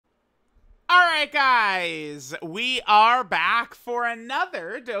Alright guys, we are back for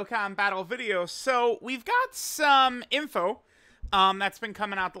another Dokkan battle video. So we've got some info that's been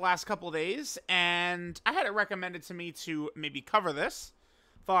coming out the last couple days, and I had it recommended to me to maybe cover this.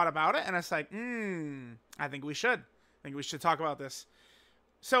 Thought about it, and it's like, I think we should. I think we should talk about this.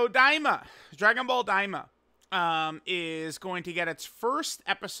 So DAIMA, Dragon Ball DAIMA, is going to get its first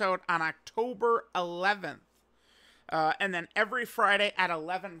episode on October 11th. And then every Friday at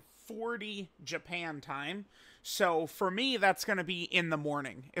 11:40 Japan time. So for me, that's going to be in the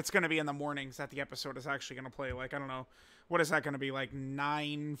morning. It's going to be in the mornings that the episode is actually going to play. Like, I don't know, what is that going to be, like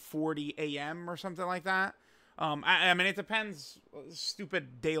 9:40 a.m. or something like that? I mean, it depends,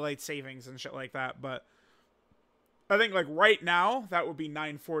 stupid daylight savings and shit like that, but I think, like, right now, that would be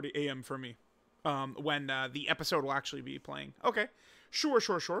 9:40 a.m. for me, when the episode will actually be playing. Okay, sure.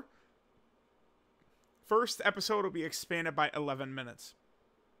 First episode will be expanded by 11 minutes.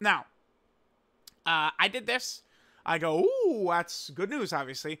 Now, I did this. I go, ooh, that's good news,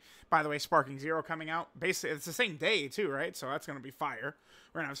 obviously. By the way, Sparking Zero coming out. Basically, it's the same day, too, right? So that's going to be fire.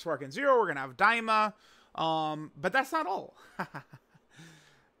 We're going to have Sparking Zero. We're going to have DAIMA. But that's not all.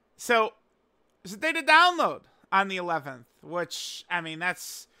 So, it's a day to download on the 11th. Which, I mean,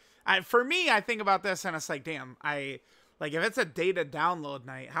 that's... for me, I think about this, and it's like, damn, like, if it's a data download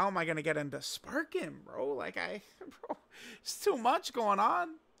night, how am I going to get into Sparking, bro? Like, bro, it's too much going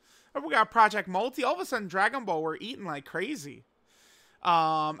on. We got Project Multi. All of a sudden, Dragon Ball, we're eating like crazy.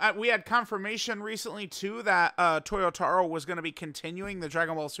 We had confirmation recently, too, that Toyotaro was going to be continuing the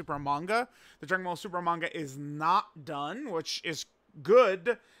Dragon Ball Super manga. The Dragon Ball Super manga is not done, which is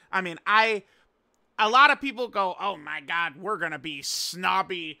good. I mean, a lot of people go, oh my god, we're going to be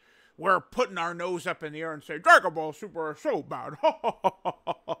snobby. We're putting our nose up in the air and say, Dragon Ball Super is so bad.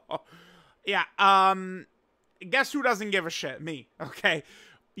 Yeah, guess who doesn't give a shit? Me, okay?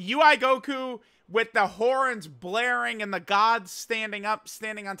 UI Goku with the horns blaring and the gods standing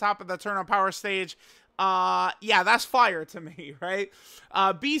on top of the Turn on Power stage. Yeah, that's fire to me, right?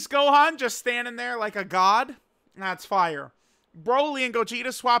 Beast Gohan just standing there like a god. That's fire. Broly and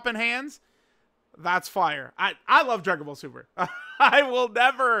Gogeta swapping hands. That's fire. I love Dragon Ball Super. I will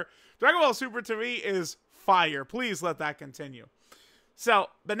never... Dragon Ball Super to me is fire. Please let that continue. So,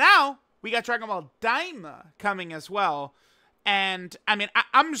 but now we got Dragon Ball DAIMA coming as well. And, I mean,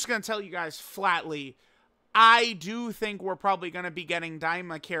 I'm just going to tell you guys flatly, I do think we're probably going to be getting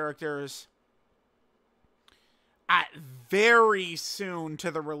DAIMA characters very soon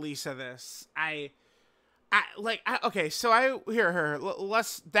to the release of this. Okay, so here,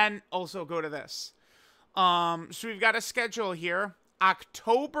 let's then also go to this. So we've got a schedule here.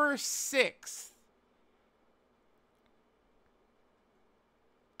 October 6th.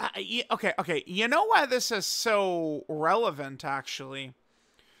 Okay. You know why this is so relevant, actually?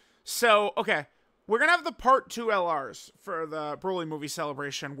 So, okay. We're going to have the Part 2 LRs for the Broly movie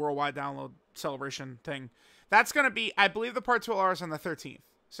celebration, worldwide download celebration thing. That's going to be, I believe the Part 2 LRs on the 13th.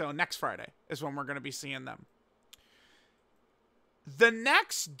 So, next Friday is when we're going to be seeing them. The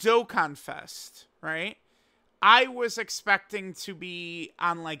next Dokkan Fest, right? I was expecting to be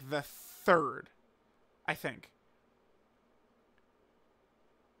on, like, the 3rd, I think.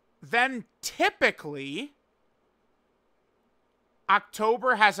 Then, typically,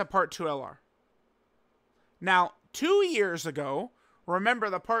 October has a Part 2 LR. Now, 2 years ago, remember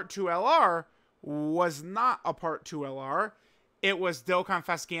the Part 2 LR was not a Part 2 LR. It was Dokkan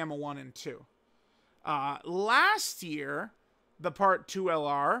Fest Gamma 1 and 2. Last year, the Part 2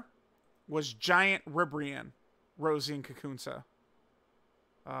 LR was Giant Ribrian. Rosie and Kakunsa.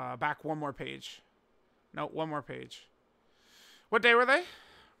 Back one more page. No, one more page. What day were they?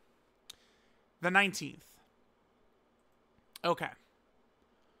 The 19th. Okay.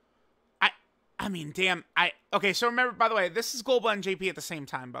 I mean, damn. Okay, so remember, by the way, this is Global and JP at the same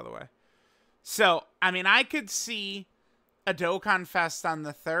time, by the way. So, I mean, I could see a Dokkan Fest on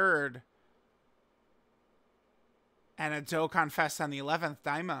the 3rd and a Dokkan Fest on the 11th,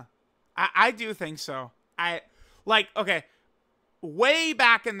 DAIMA. I do think so. Like, okay, way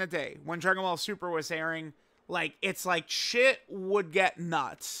back in the day when Dragon Ball Super was airing, like, it's like shit would get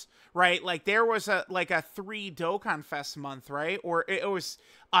nuts, right? Like, there was a 3 Dokkan Fest month, right? Or it was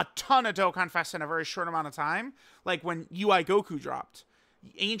a ton of Dokkan Fest in a very short amount of time, like when UI Goku dropped.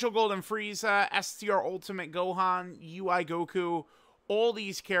 Angel Golden Frieza, STR Ultimate Gohan, UI Goku, all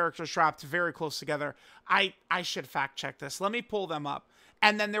these characters dropped very close together. I should fact check this. Let me pull them up.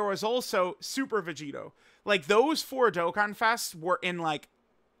 And then there was also Super Vegito. Like, those 4 Dokkan Fests were in, like,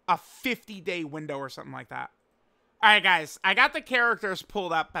 a 50-day window or something like that. Alright, guys. I got the characters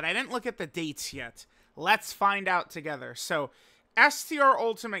pulled up, but I didn't look at the dates yet. Let's find out together. So, STR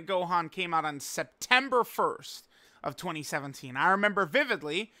Ultimate Gohan came out on September 1st of 2017. I remember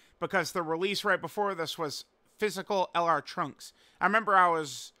vividly because the release right before this was physical LR Trunks. I remember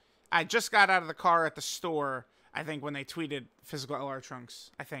I just got out of the car at the store, I think, when they tweeted physical LR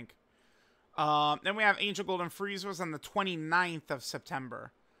Trunks, I think. Then we have Angel Golden Freeze was on the 29th of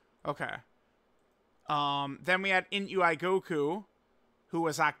September. Okay. Then we had In-Ui Goku, who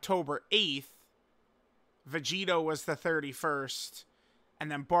was October 8th. Vegito was the 31st.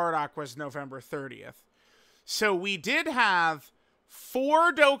 And then Bardock was November 30th. So we did have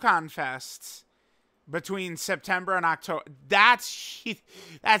 4 Dokkan Fests between September and October.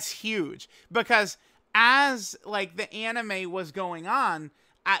 That's huge. Because as, like, the anime was going on,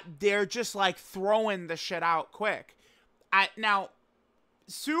 they're just, like, throwing the shit out quick. Now,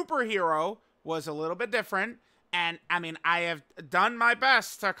 Superhero was a little bit different. And, I mean, I have done my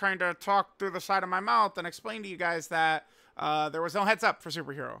best to kind of talk through the side of my mouth and explain to you guys that there was no heads up for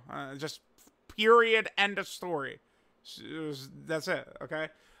Superhero. Just period, end of story. That's it, okay?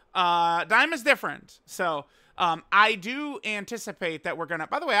 DAIMA's different. So, I do anticipate that we're gonna...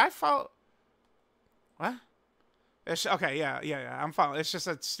 By the way, I follow... What? Okay, yeah, I'm following. It's just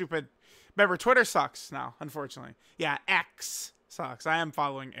a stupid... Remember, Twitter sucks now, unfortunately. Yeah, X sucks. I am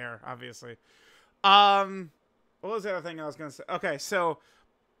following Air, obviously. What was the other thing I was gonna say? Okay, so...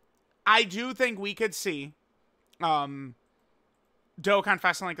 I do think we could see... Dokkan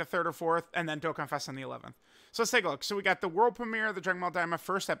Fest on like the 3rd or 4th, and then Dokkan Fest on the 11th. So let's take a look. So we got the world premiere of the Dragon Ball DAIMA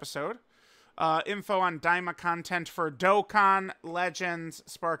first episode. Info on DAIMA content for Dokkan, Legends,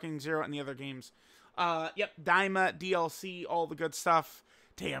 Sparking Zero, and the other games. Yep, DAIMA, DLC, all the good stuff.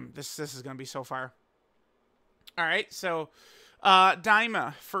 Damn, this is going to be so far. Alright, so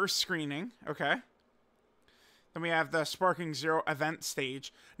DAIMA, first screening. Okay. Then we have the Sparking Zero event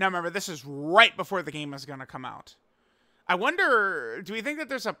stage. Now remember, this is right before the game is going to come out. I wonder, do we think that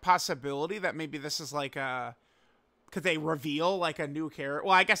there's a possibility that maybe this is like a... Could they reveal like a new character?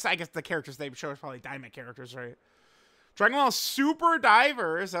 Well, I guess the characters they show is probably DAIMA characters, right? Dragon Ball Super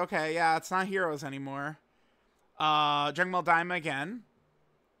Divers. Okay, yeah, it's not Heroes anymore. Dragon Ball DAIMA again.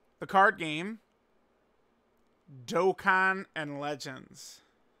 The card game. Dokkan and Legends.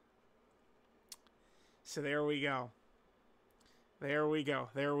 So there we go. There we go.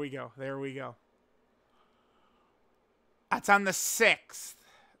 There we go. There we go. That's on the 6th.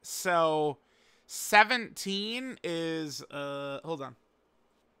 So 17 is hold on.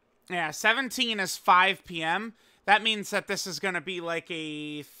 Yeah, 17 is 5 p.m. That means that this is going to be like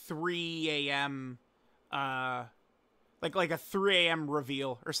a 3 a.m. like a 3 a.m.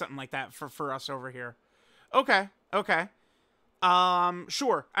 reveal or something like that for us over here. Okay. Okay.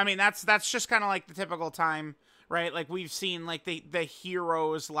 Sure. I mean, that's just kind of like the typical time, right? Like we've seen like the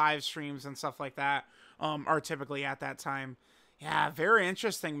Heroes live streams and stuff like that. Are typically at that time. Yeah, very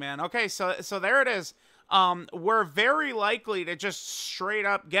interesting, man. Okay, so there it is. We're very likely to just straight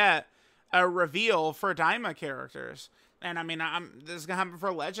up get a reveal for DAIMA characters. And I mean, this is going to happen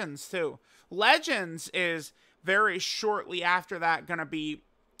for Legends too. Legends is very shortly after that going to be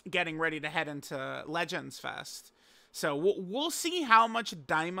getting ready to head into Legends Fest. So we'll see how much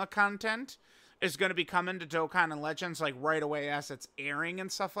DAIMA content is going to be coming to Dokkan and Legends like right away as it's airing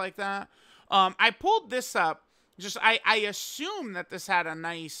and stuff like that. I pulled this up. Just I assume that this had a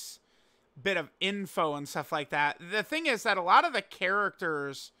nice bit of info and stuff like that. The thing is that a lot of the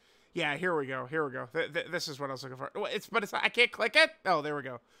characters, yeah, here we go. Here we go. This is what I was looking for. But I can't click it. Oh, there we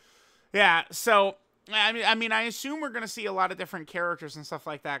go. Yeah. So I mean, I assume we're gonna see a lot of different characters and stuff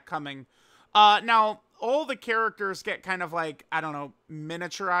like that coming. Now all the characters get kind of like, I don't know,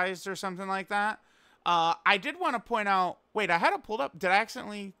 miniaturized or something like that. I did want to point out. Wait, I had it pulled up. Did I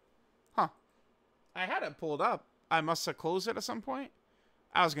accidentally? I had it pulled up. I must have closed it at some point.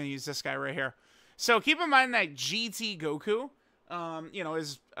 I was going to use this guy right here. So keep in mind that GT Goku, you know,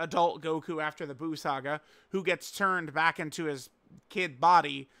 is adult Goku after the Buu Saga, who gets turned back into his kid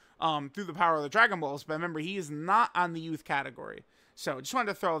body through the power of the Dragon Balls. But remember, he is not on the youth category. So just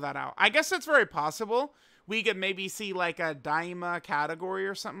wanted to throw that out. I guess it's very possible we could maybe see like a DAIMA category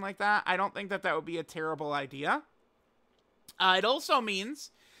or something like that. I don't think that would be a terrible idea. It also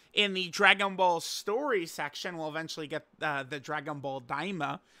means... in the Dragon Ball Story section, we'll eventually get the Dragon Ball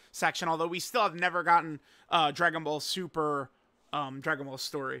DAIMA section, although we still have never gotten Dragon Ball Super Dragon Ball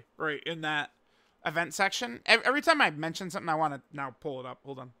Story, right, in that event section. Every time I mention something, I want to now pull it up.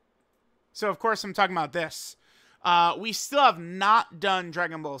 Hold on. So, of course, I'm talking about this. We still have not done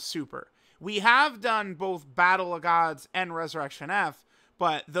Dragon Ball Super. We have done both Battle of Gods and Resurrection F,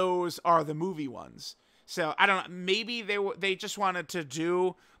 but those are the movie ones. So, I don't know, maybe they just wanted to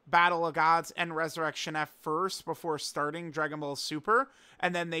do Battle of Gods and Resurrection F first before starting Dragon Ball Super,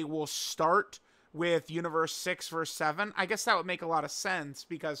 and then they will start with Universe 6 verse 7. I guess that would make a lot of sense,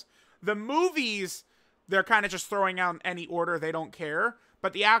 because the movies, they're kind of just throwing out in any order, they don't care,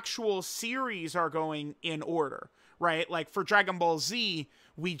 but the actual series are going in order, right? Like for Dragon Ball Z,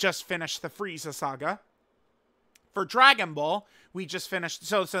 we just finished the Frieza saga. For Dragon Ball, we just finished...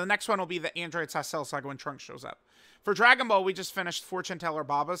 So the next one will be the Android Cell saga when Trunks shows up. For Dragon Ball, we just finished Fortune Teller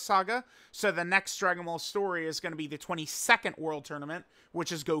Baba's saga. So the next Dragon Ball story is going to be the 22nd World Tournament,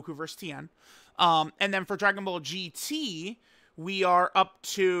 which is Goku vs. Tien. And then for Dragon Ball GT, we are up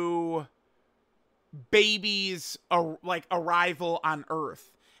to Baby's arrival on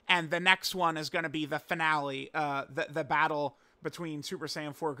Earth. And the next one is going to be the finale, the battle between Super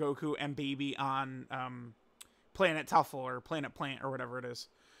Saiyan 4 Goku and Baby on... Planet Tuffle or Planet Plant or whatever it is.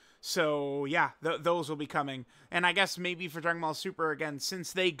 So yeah, those will be coming. And I guess maybe for Dragon Ball Super, again,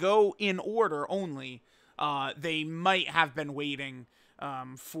 since they go in order only, they might have been waiting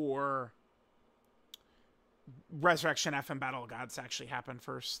for Resurrection F and Battle of Gods to actually happen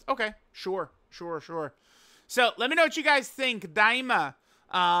first. Okay, sure. So let me know what you guys think. DAIMA,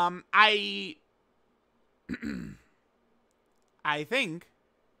 I think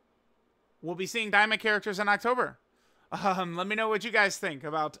we'll be seeing DAIMA characters in October. Let me know what you guys think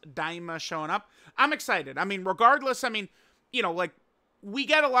about DAIMA showing up. I'm excited. I mean, regardless, I mean, you know, like, we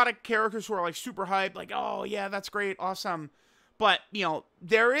get a lot of characters who are, like, super hyped, like, oh, yeah, that's great, awesome. But, you know,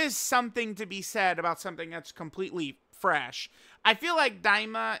 there is something to be said about something that's completely fresh. I feel like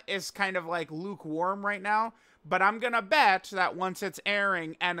DAIMA is kind of, like, lukewarm right now, but I'm gonna bet that once it's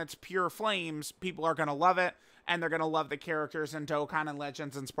airing and it's pure flames, people are gonna love it. And they're going to love the characters in Dokkan and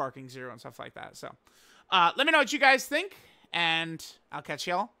Legends and Sparking Zero and stuff like that. So, let me know what you guys think. And I'll catch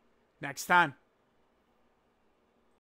y'all next time.